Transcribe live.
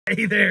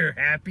Hey there,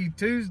 happy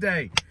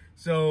Tuesday.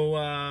 So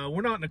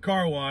we're not in the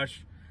car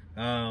wash.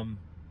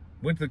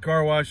 Went to the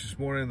car wash this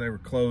morning. They were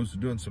closed,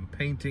 doing some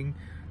painting,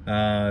 doing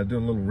a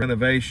little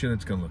renovation.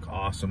 It's gonna look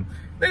awesome.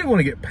 They didn't want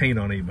to get paint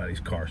on anybody's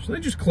car, so they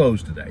just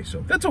closed today.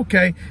 So that's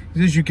okay.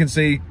 As you can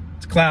see,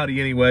 it's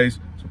cloudy anyways,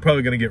 so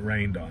probably gonna get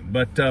rained on.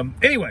 But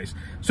anyways,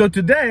 so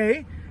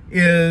today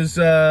is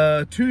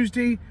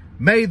Tuesday,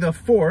 May the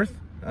 4th.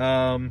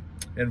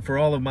 And for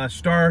all of my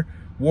Star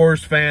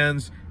Wars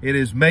fans, it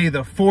is May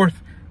the 4th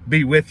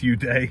be with you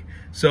day.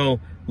 So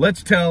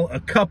let's tell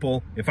a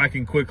couple, if I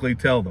can quickly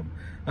tell them.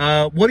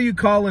 What do you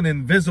call an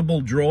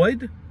invisible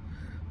droid?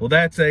 Well,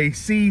 that's a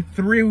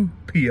see-through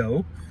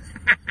PO.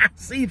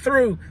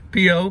 See-through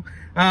PO.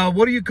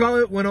 What do you call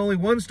it when only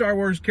one Star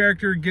Wars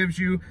character gives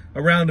you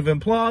a round of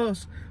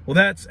applause? Well,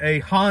 that's a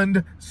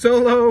Han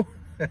Solo.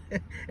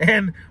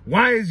 And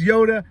why is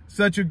Yoda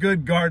such a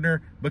good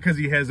gardener? Because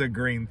he has a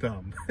green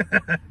thumb.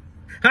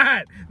 All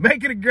right,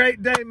 make it a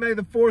great day. May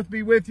the 4th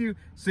be with you.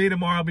 See you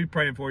tomorrow. I'll be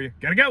praying for you.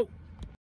 Gotta go.